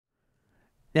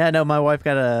Yeah, no, my wife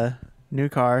got a new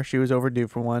car. She was overdue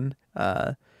for one.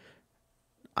 I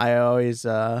always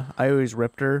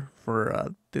ripped her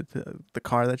for the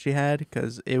car that she had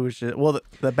because it was just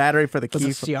the battery for the Was key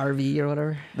it CRV or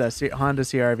whatever? Honda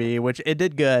CRV, which it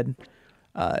did good.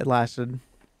 It lasted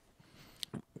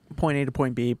point A to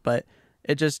point B, but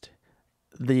it just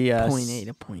the Point A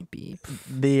to point B.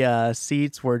 the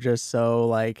seats were just so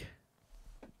like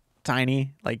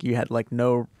tiny. Like you had like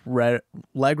no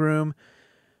leg room.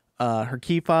 Her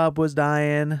key fob was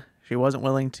dying. She wasn't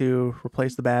willing to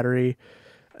replace the battery.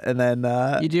 And then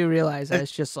You do realize that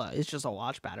it's just a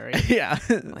watch battery. yeah,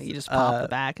 Like you just pop the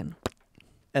back and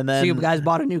then so you guys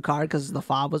bought a new car because the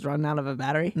fob was running out of a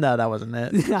battery? no, that wasn't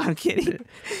it. No, I'm kidding.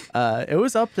 It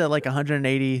was up to like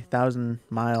 180,000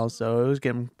 miles, so it was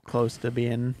getting close to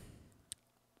being.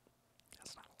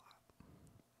 That's not a lot.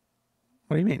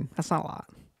 What do you mean? That's not a lot.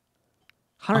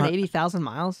 180,000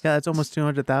 miles? Yeah, that's almost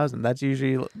 200,000.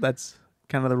 That's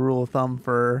kind of the rule of thumb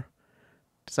for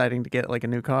deciding to get like a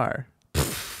new car.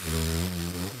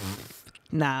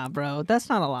 Nah, bro. That's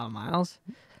not a lot of miles.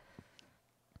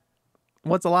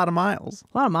 What's a lot of miles?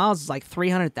 A lot of miles is like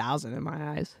 300,000 in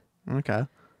my eyes. Okay.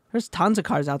 There's tons of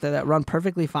cars out there that run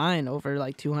perfectly fine over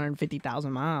like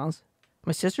 250,000 miles.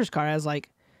 My sister's car has like,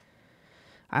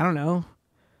 I don't know,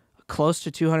 close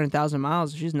to 200,000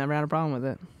 miles. She's never had a problem with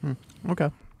it. Okay.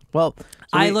 Well,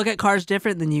 I look at cars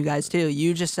different than you guys too.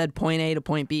 You just said point A to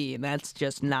point B, and that's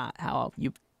just not how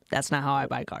you. That's not how I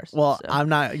buy cars. Well, so. I'm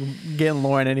not getting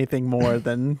Lauren anything more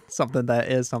than something that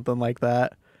is something like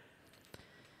that.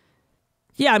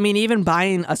 Yeah, I mean, even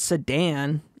buying a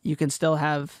sedan, you can still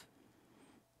have,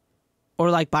 or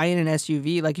like buying an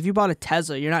SUV. Like if you bought a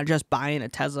Tesla, you're not just buying a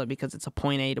Tesla because it's a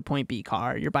point A to point B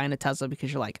car. You're buying a Tesla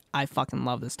because you're like, I fucking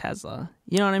love this Tesla.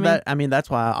 You know what I mean? That's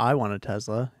why I want a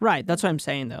Tesla. Right. That's what I'm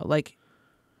saying though. Like,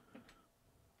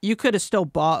 you could have still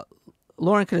bought.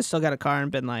 Lauren could have still got a car and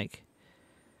been like,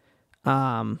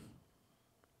 you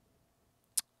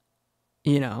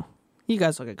know, you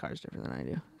guys look at cars different than I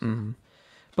do. Mm-hmm.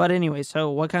 But anyway, so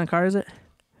what kind of car is it?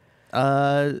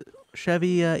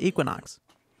 Chevy Equinox.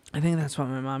 I think that's what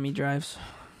my mommy drives.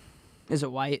 Is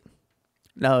it white?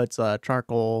 No, it's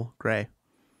charcoal gray.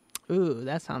 Ooh,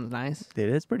 that sounds nice.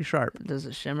 Dude, it's pretty sharp. Does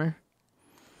it shimmer?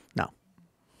 No.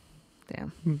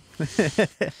 Damn.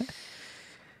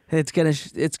 It's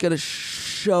gonna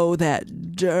show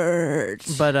that dirt.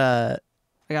 But I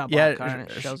got a black car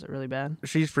and it shows it really bad.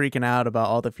 She's freaking out about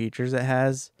all the features it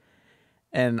has,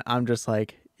 and I'm just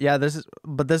like, yeah, this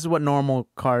is what normal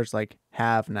cars like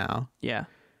have now. Yeah.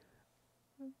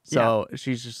 So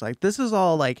she's just like, this is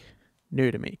all like new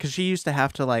to me because she used to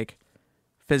have to like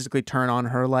physically turn on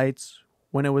her lights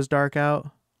when it was dark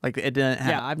out. Like it didn't have.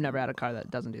 Yeah, I've never had a car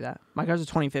that doesn't do that. My car's a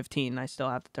 2015 and I still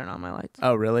have to turn on my lights.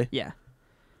 Oh, really? Yeah.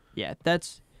 Yeah,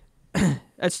 that's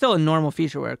still a normal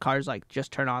feature where cars like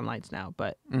just turn on lights now,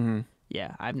 but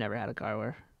yeah, I've never had a car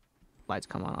where lights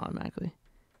come on automatically.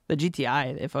 The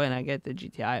GTI, when I get the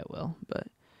GTI, it will. But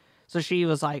so she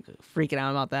was like freaking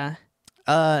out about that.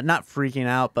 Not freaking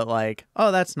out, but like,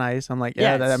 oh, that's nice. I'm like,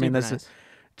 yeah, I mean, this nice.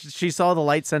 is. She saw the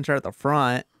light sensor at the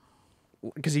front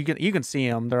because you can see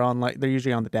them. They're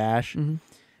usually on the dash, and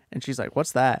she's like,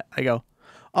 "What's that?" I go,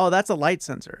 "Oh, that's a light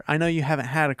sensor. I know you haven't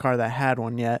had a car that had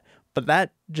one yet, but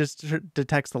that just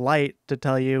detects the light to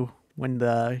tell you when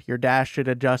your dash should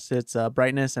adjust its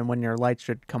brightness and when your lights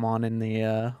should come on in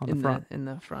the front." In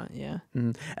the front, yeah.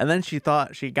 And then she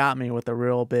thought she got me with a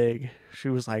real big. She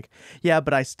was like, "Yeah,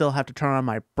 but I still have to turn on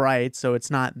my brights, so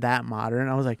it's not that modern."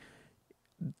 I was like,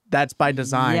 "That's by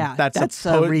design. Yeah, that's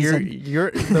a reason.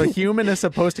 You're the human is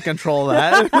supposed to control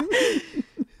that."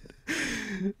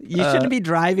 You shouldn't be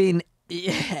driving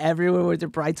everywhere with your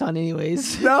brights on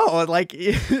anyways. No, like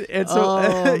it's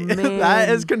man. that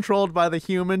is controlled by the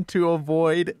human to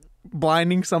avoid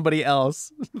blinding somebody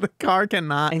else. The car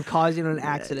cannot And causing an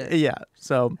accident. Yeah,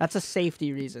 so That's a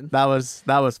safety reason. that was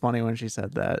funny when she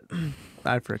said that.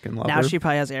 I freaking love her. Now she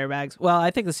probably has airbags. Well,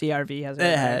 I think the CRV has airbags.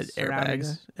 It had surrounding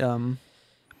airbags. her.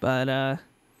 But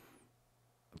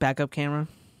backup camera.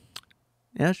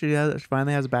 Yeah, she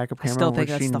finally has a backup I camera. still think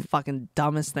that's the fucking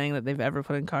dumbest thing that they've ever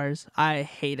put in cars. I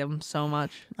hate them so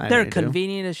much. I know They're you do.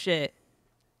 convenient as shit.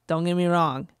 Don't get me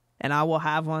wrong. And I will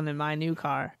have one in my new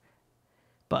car.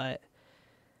 But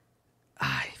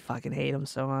I fucking hate them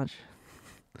so much.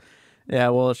 Yeah,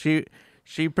 well, she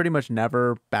pretty much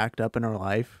never backed up in her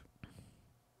life.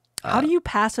 How do you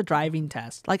pass a driving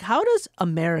test? Like, how does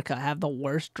America have the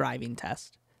worst driving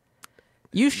test?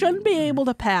 You shouldn't be able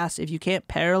to pass if you can't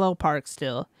parallel park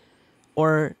still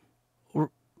or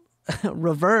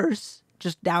reverse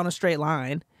just down a straight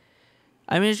line.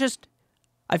 I mean, it's just,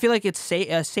 I feel like it's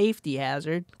a safety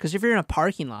hazard because if you're in a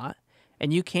parking lot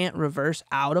and you can't reverse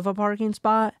out of a parking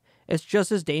spot, it's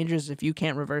just as dangerous if you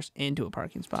can't reverse into a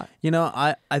parking spot. You know,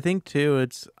 I think too,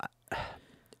 it's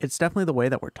definitely the way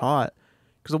that we're taught.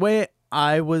 Because the way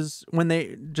I was, when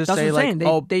they just That's say what I'm like,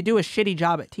 saying. They do a shitty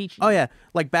job at teaching. oh yeah,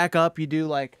 like back up, you do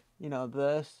like, you know,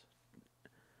 this.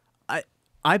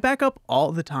 I back up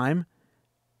all the time,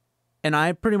 and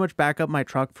I pretty much back up my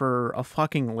truck for a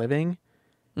fucking living.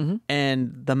 Mm-hmm.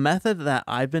 And the method that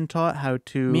I've been taught how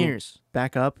to Mirrors.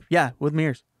 back up, yeah, with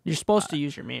mirrors. You're supposed to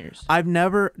use your mirrors. I've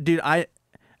never, dude.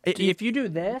 If you do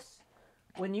this,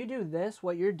 when you do this,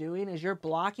 what you're doing is you're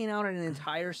blocking out an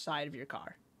entire side of your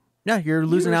car. Yeah, you're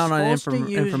losing out on supposed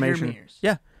to use information. your mirrors.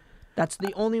 Yeah, That's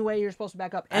the only way you're supposed to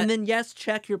back up. And then yes,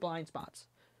 check your blind spots.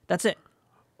 That's it.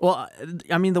 well,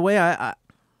 I mean, the way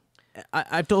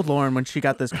I've told Lauren when she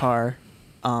got this car,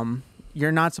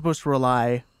 you're not supposed to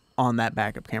rely on that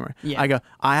backup camera. Yeah. I go,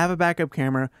 I have a backup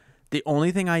camera. The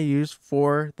only thing I use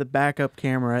for the backup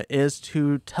camera is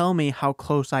to tell me how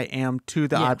close I am to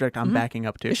the object I'm backing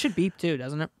up to. It should beep too,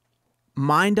 doesn't it?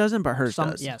 Mine doesn't, but hers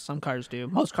does. Yeah, some cars do.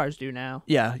 Most cars do now.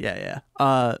 Yeah.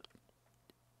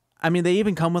 I mean, they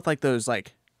even come with like those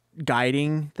like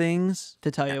guiding things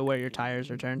To tell you where your tires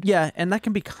are turned. Yeah, and that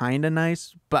can be kind of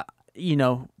nice, but you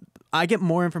know, I get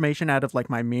more information out of like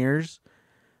my mirrors.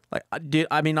 Like,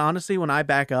 I mean, honestly, when I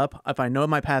back up, if I know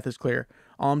my path is clear,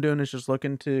 all I'm doing is just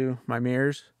looking to my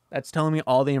mirrors. That's telling me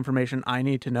all the information I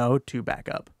need to know to back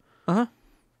up. I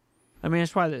mean,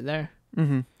 that's why they're there.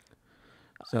 Mm-hmm.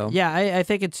 So Yeah, I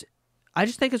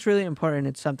just think it's really important.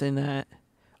 It's something that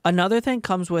another thing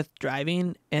comes with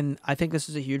driving, and I think this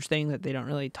is a huge thing that they don't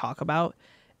really talk about,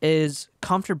 is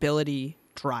comfortability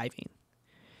driving.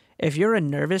 If you're a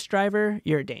nervous driver,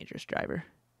 you're a dangerous driver.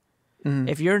 Mm-hmm.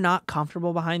 If you're not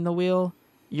comfortable behind the wheel,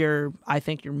 I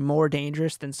think you're more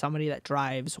dangerous than somebody that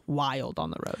drives wild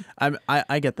on the road.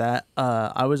 I get that.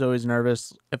 I was always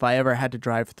nervous if I ever had to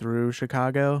drive through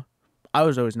Chicago. I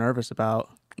was always nervous about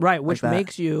Right, which like that.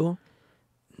 makes you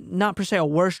not per se a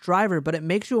worse driver, but it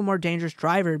makes you a more dangerous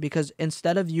driver because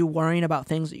instead of you worrying about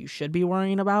things that you should be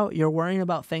worrying about, you're worrying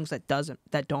about things that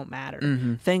don't matter.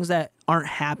 Mm-hmm. Things that aren't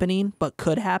happening but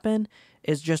could happen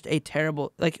is just a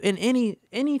terrible, like in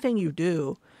anything you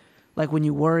do, like when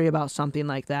you worry about something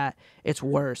like that, it's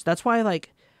worse. That's why,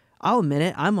 like, I'll admit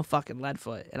it, I'm a fucking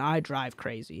leadfoot and I drive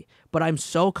crazy, but I'm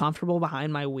so comfortable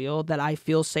behind my wheel that I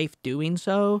feel safe doing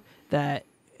so that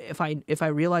if I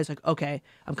realize like, okay,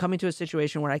 I'm coming to a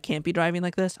situation where I can't be driving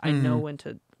like this, I know when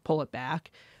to pull it back.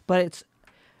 But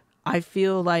I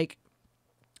feel like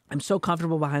I'm so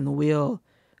comfortable behind the wheel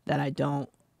that I don't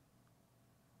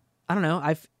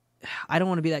know. I don't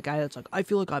want to be that guy that's like, I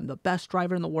feel like I'm the best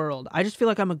driver in the world. I just feel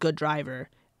like I'm a good driver,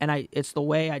 and it's the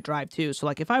way I drive too. So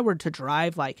like if I were to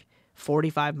drive like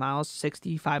 45 miles,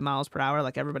 65 miles per hour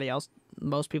like everybody else,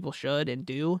 most people should and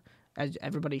do, as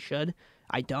everybody should,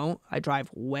 I don't. I drive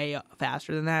way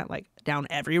faster than that, like down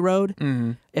every road.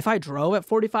 Mm-hmm. If I drove at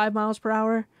 45 miles per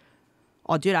hour,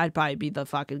 oh, dude, I'd probably be the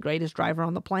fucking greatest driver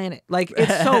on the planet. Like,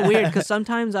 it's so weird because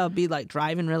sometimes I'll be like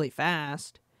driving really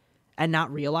fast and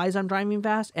not realize I'm driving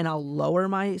fast, and I'll lower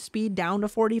my speed down to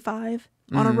 45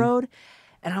 on a road,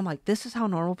 and I'm like, this is how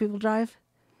normal people drive?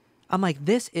 I'm like,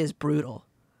 this is brutal.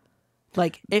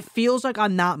 Like, it feels like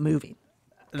I'm not moving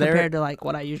compared to like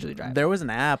what I usually drive. There was an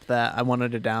app that I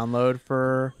wanted to download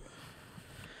for.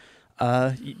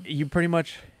 You pretty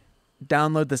much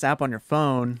download this app on your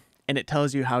phone, and it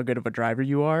tells you how good of a driver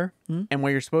you are. Mm-hmm. And what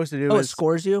you're supposed to do is it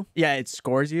scores you. Yeah, it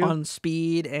scores you on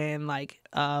speed and like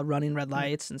running red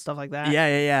lights and stuff like that.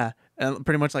 Yeah. And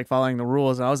pretty much like following the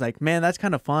rules. And I was like, man, that's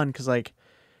kind of fun because like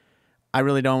I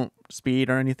really don't speed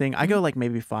or anything. I go like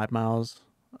maybe 5 miles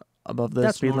above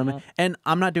the speed limit, and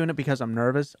I'm not doing it because I'm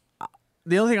nervous.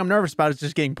 The only thing I'm nervous about is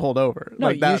just getting pulled over. No,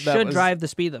 like that, you should drive the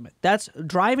speed limit. That's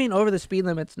driving over the speed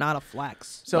limit's not a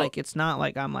flex. So like, it's not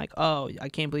like I'm like, oh, I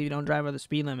can't believe you don't drive over the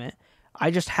speed limit. I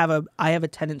just have a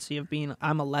tendency of being,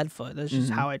 I'm a leadfoot. That's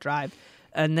just how I drive.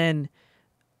 And then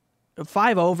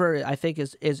 5 over, I think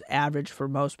is average for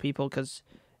most people because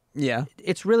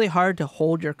it's really hard to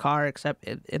hold your car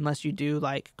unless you do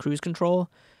like cruise control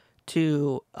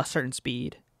to a certain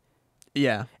speed.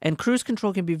 Yeah. And cruise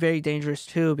control can be very dangerous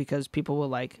too because people will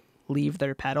like leave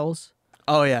their pedals.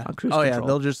 Oh yeah. On cruise control.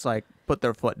 They'll just like put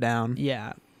their foot down.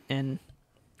 Yeah. And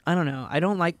I don't know. I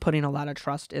don't like putting a lot of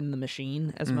trust in the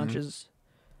machine as much as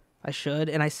I should.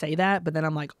 And I say that, but then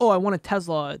I'm like, oh, I want a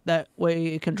Tesla. That way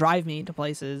it can drive me to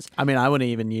places. I mean, I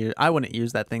wouldn't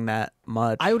use that thing that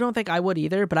much. I don't think I would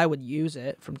either, but I would use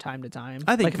it from time to time.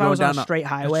 I think like if I was on a straight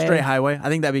highway. I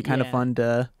think that'd be kind of fun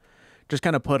to just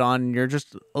kind of put on. You're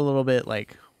just a little bit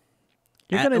like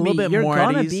You're gonna a little be, bit you're more at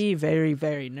gonna ease. be very,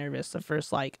 very nervous the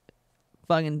first like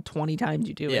fucking 20 times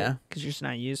you do Yeah. it because you're just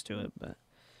not used to it.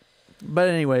 But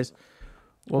anyways,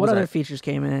 What other features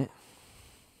came in it?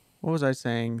 What was I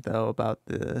saying though about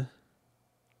the?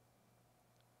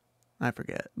 I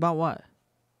forget. About what?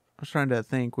 I was trying to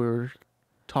think. We were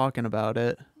talking about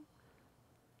it.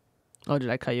 Oh, did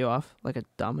I cut you off like a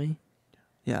dummy?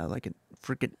 Yeah, like a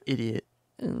freaking idiot.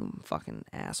 Fucking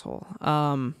asshole.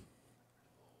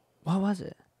 What was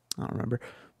it? I don't remember.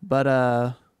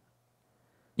 But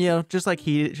you know, just like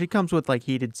she comes with like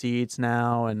heated seats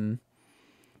now and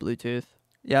Bluetooth.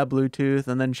 yeah, Bluetooth,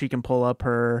 and then she can pull up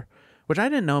her, which I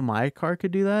didn't know my car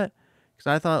could do that because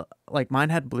I thought like mine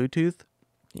had Bluetooth.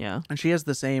 Yeah. And she has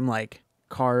the same like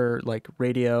car like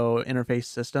radio interface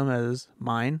system as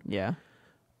mine. Yeah.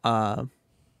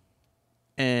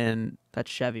 And That's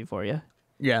Chevy for you.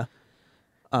 yeah.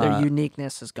 Their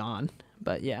uniqueness is gone,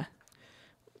 but yeah.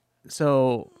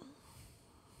 So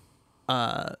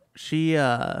she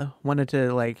wanted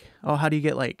to like, oh, how do you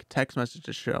get like text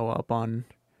messages show up on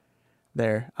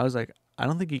there? I was like, I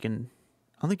don't think you can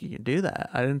do that.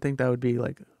 I didn't think that would be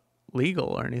like legal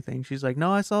or anything. She's like,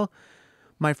 no, I saw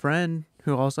my friend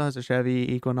who also has a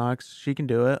Chevy Equinox, she can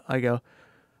do it.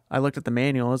 I looked at the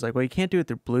manual. I was like, well, you can't do it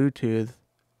through Bluetooth.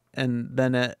 And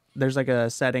then there's like a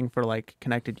setting for like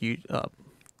connected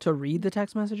to read the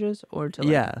text messages or to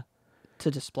like,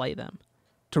 to display them.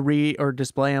 To read or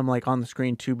display them like on the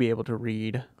screen to be able to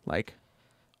read. Like,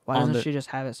 why doesn't she just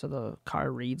have it so the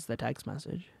car reads the text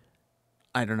message?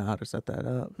 I don't know how to set that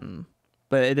up,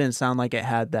 but it didn't sound like it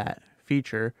had that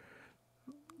feature.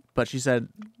 But she said,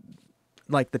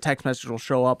 like the text message will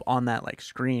show up on that like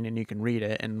screen, and you can read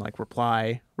it and like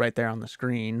reply right there on the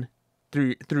screen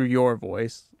through your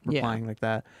voice, replying like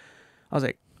that. I was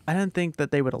like, I didn't think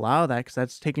that they would allow that because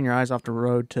that's taking your eyes off the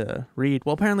road to read.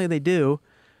 Well, apparently they do.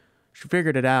 She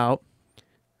figured it out.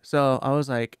 So I was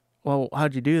like, well,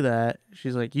 how'd you do that?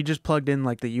 She's like, you just plugged in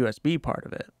like the USB part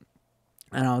of it.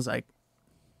 And I was like,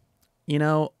 you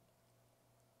know,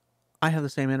 I have the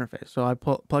same interface. So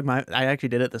I actually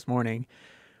did it this morning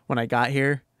when I got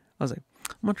here. I was like,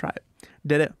 I'm going to try it.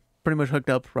 Did it. Pretty much hooked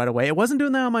up right away. It wasn't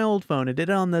doing that on my old phone. It did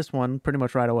it on this one pretty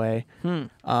much right away.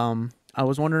 I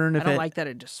was wondering if I don't like that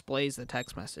it displays the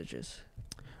text messages.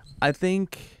 I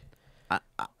think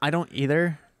I don't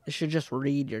either. It should just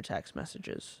read your text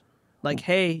messages. Like,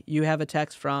 hey, you have a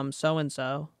text from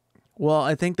so-and-so. Well,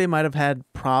 I think they might have had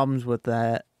problems with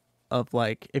that of,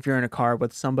 like, if you're in a car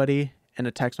with somebody and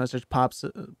a text message pops,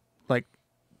 like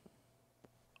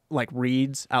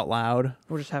reads out loud.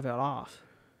 Or just have it off.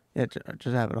 Yeah,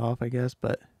 just have it off, I guess,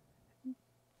 but...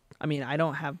 I mean, I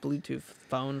don't have Bluetooth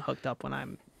phone hooked up when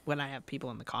I have people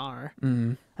in the car.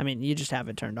 Mm-hmm. I mean, you just have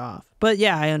it turned off. But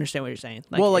yeah, I understand what you're saying.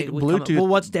 Like, well, like Bluetooth... Well,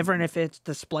 what's different if it's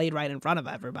displayed right in front of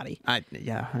everybody?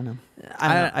 Yeah, I know.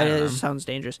 I know. It sounds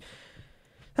dangerous.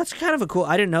 That's kind of a cool...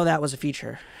 I didn't know that was a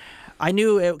feature. I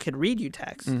knew it could read you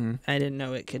text. Mm-hmm. I didn't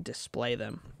know it could display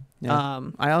them. Yeah.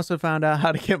 I also found out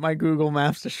how to get my Google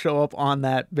Maps to show up on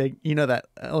that big, that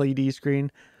LED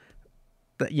screen.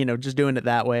 That, just doing it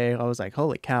that way, I was like,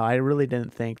 holy cow, I really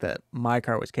didn't think that my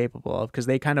car was capable of, because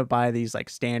they kind of buy these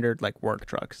like standard like work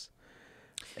trucks.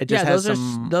 It just has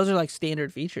those are like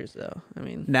standard features though. I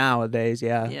mean, nowadays,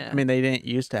 yeah. I mean, they didn't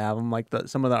used to have them. Like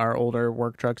some of our older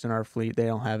work trucks in our fleet, they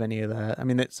don't have any of that. I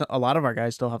mean, a lot of our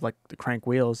guys still have like the crank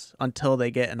wheels until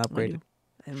they get an upgraded.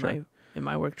 In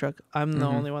my work truck, I'm the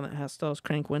only one that has those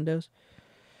crank windows.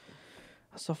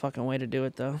 That's a fucking way to do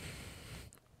it though.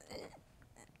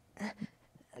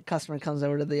 A customer comes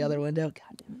over to the other window.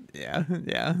 God damn it.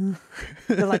 Yeah.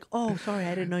 They're like, "Oh, sorry,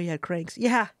 I didn't know you had cranks."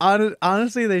 Yeah.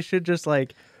 Honestly, they should just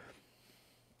like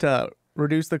to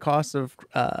reduce the cost of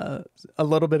a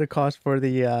little bit of cost for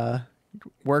the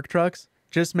work trucks.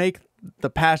 Just make the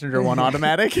passenger one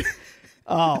automatic.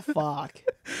 Oh fuck.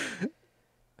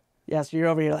 Yeah, so you're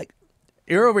over here like.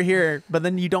 You're over here, but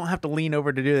then you don't have to lean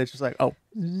over to do it. It's just like, oh,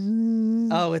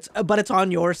 but it's on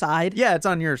your side. Yeah, it's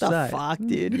on your side. Fuck,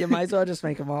 dude. You might as well just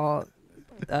make them all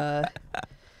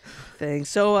things.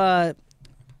 So,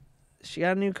 she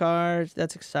got a new car.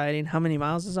 That's exciting. How many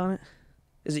miles is on it?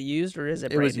 Is it used or is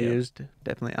it brand new? It was used,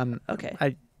 definitely.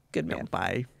 Okay. Good man. Don't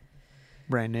buy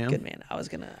brand new. Good man. I was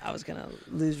gonna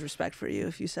lose respect for you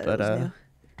if you said it was new.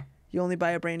 You only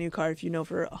buy a brand new car if you know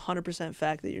for 100%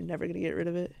 fact that you're never gonna get rid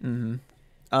of it. Mm-hmm.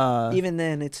 Even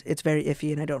then, it's very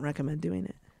iffy, and I don't recommend doing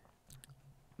it.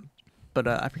 But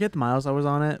I forget the miles I was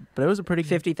on it, but it was a pretty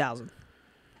 50,000.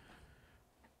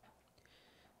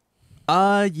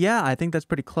 Yeah, I think that's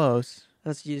pretty close.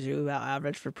 That's usually about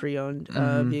average for pre-owned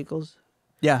vehicles.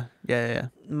 Yeah.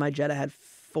 My Jetta had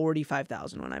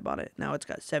 45,000 when I bought it. Now it's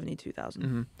got 72,000.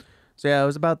 Mm-hmm. So yeah, it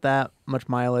was about that much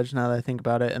mileage now that I think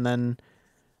about it. And then,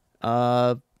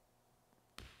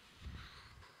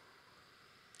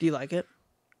 Do you like it?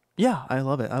 yeah, I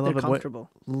love it. I love They're it comfortable.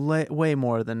 way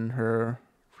more than her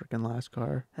freaking last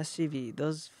car. SUV,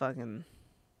 those fucking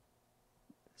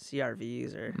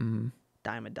CRVs are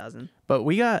dime a dozen. But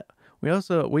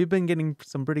we've been getting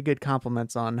some pretty good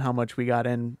compliments on how much we got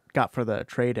for the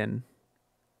trade-in.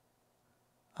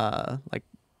 Like,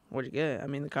 What'd you get? I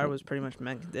mean, the car was pretty much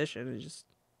mint condition. It just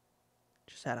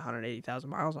had 180,000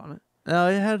 miles on it.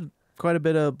 it had quite a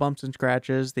bit of bumps and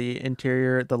scratches. The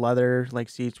interior, the leather, like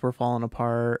seats were falling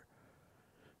apart.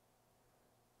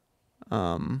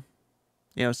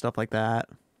 Stuff like that.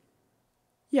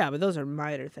 Yeah, but those are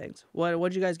minor things.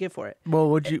 What'd you guys get for it? Well,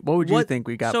 what would you think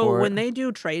we got for it? So when they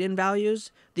do trade-in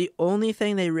values, the only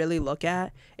thing they really look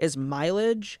at is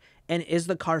mileage and is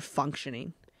the car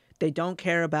functioning. They don't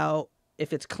care about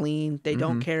if it's clean. They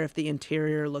don't care if the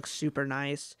interior looks super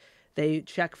nice. They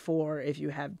check for if you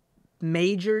have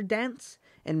major dents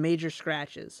and major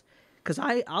scratches. Because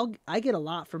I get a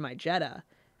lot for my Jetta,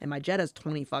 and my Jetta's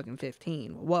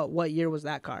 2015. What year was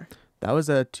that car? That was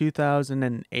a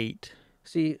 2008.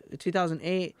 See,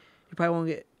 2008, you probably won't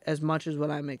get as much as what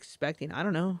I'm expecting. I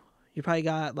don't know. You probably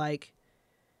got like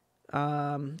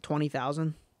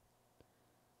 20,000.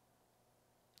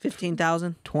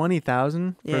 15,000.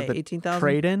 20,000 for Yeah, the 18,000.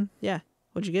 trade-in? Yeah.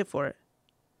 What'd you get for it?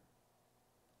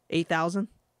 8,000?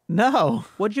 No,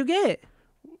 What'd you get?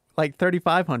 like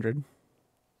 3,500.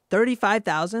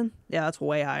 35,000? Yeah, that's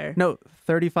way higher. No,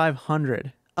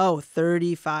 3,500. Oh,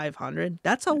 3,500?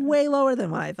 That's a way lower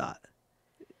than what I thought.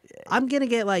 I'm gonna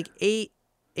get like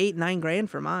 9 grand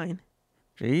for mine.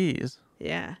 Jeez.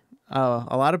 Yeah. Oh,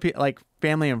 a lot of people, like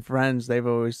family and friends, they've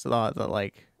always thought that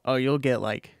like, oh, you'll get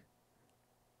like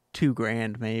 2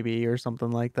 grand maybe or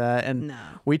something like that. And No.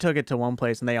 we took it to one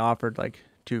place and they offered like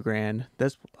 2 grand.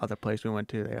 This other place we went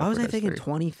to, they Why was I offered us thinking 3.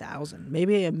 20,000?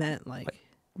 Maybe it meant like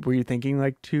Were you thinking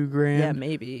like 2 grand? yeah,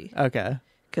 maybe. Okay.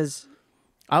 Because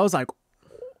I was like,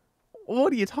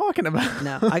 what are you talking about?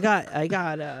 no, I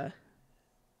got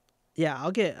yeah,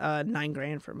 I'll get 9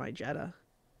 grand for my Jetta,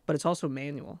 but it's also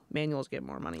manual. Manuals get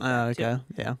more money. Okay. Too,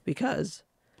 Yeah. because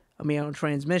a manual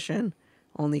transmission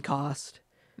only cost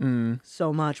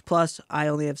so much. Plus, I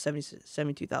only have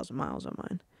 72,000 miles on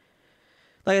mine.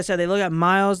 Like I said, they look at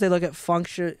miles, they look at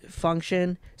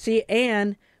function. See,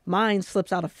 and mine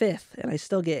slips out a fifth, and I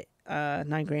still get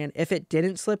 9 grand. If it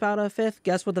didn't slip out a fifth,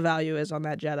 guess what the value is on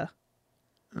that Jetta?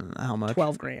 How much?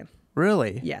 12 grand.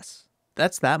 Really? Yes.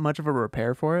 That's that much of a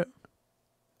repair for it?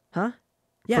 Huh?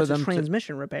 Yeah, For it's a them to-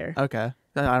 transmission repair. Okay.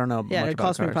 I don't know. Yeah, much it about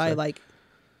cost me cars, probably so- like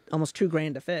almost 2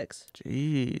 grand to fix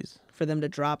Jeez. for them to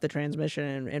drop the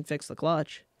transmission and fix the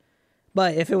clutch.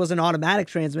 But if it was an automatic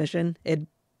transmission, it'd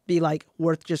be like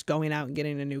worth just going out and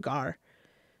getting a new car.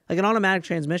 Like an automatic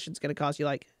transmission is going to cost you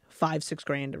like 5-6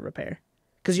 grand to repair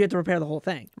because you have to repair the whole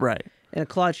thing. Right. In a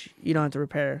clutch, you don't have to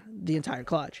repair the entire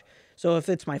clutch. So if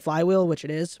it's my flywheel, which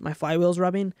it is, my flywheel's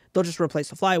rubbing, they'll just replace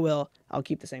the flywheel. I'll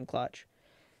keep the same clutch.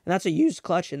 And that's a used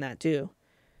clutch in that too.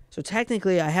 So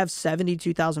technically I have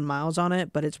 72,000 miles on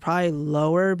it, but it's probably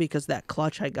lower because that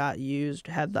clutch I got used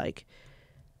had like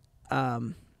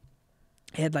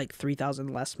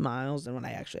 3,000 less miles than what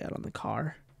I actually had on the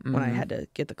car when I had to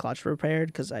get the clutch repaired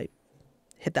because I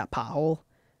hit that pothole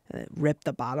and it ripped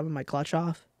the bottom of my clutch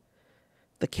off,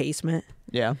 the casement.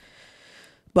 Yeah.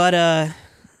 But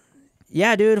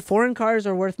yeah, dude, foreign cars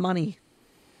are worth money.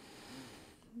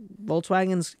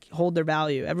 Volkswagens hold their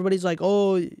value. Everybody's like,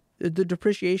 oh, the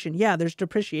depreciation. Yeah, there's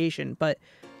depreciation, but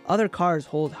other cars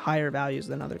hold higher values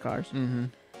than other cars.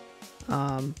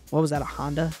 What was that, a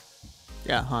Honda?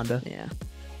 Yeah, Honda. Yeah.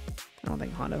 I don't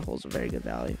think Honda holds a very good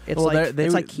value. It's Well,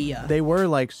 it's like Kia. They were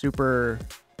like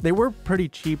they were pretty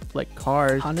cheap like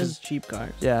cars. Honda's cheap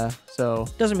cars. Yeah, so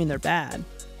Doesn't mean they're bad,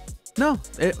 no,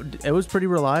 it was pretty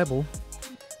reliable.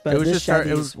 but It was this just our- it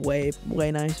Chevy's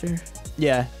way nicer.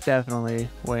 Yeah, definitely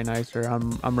way nicer.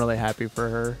 I'm really happy for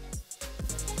her.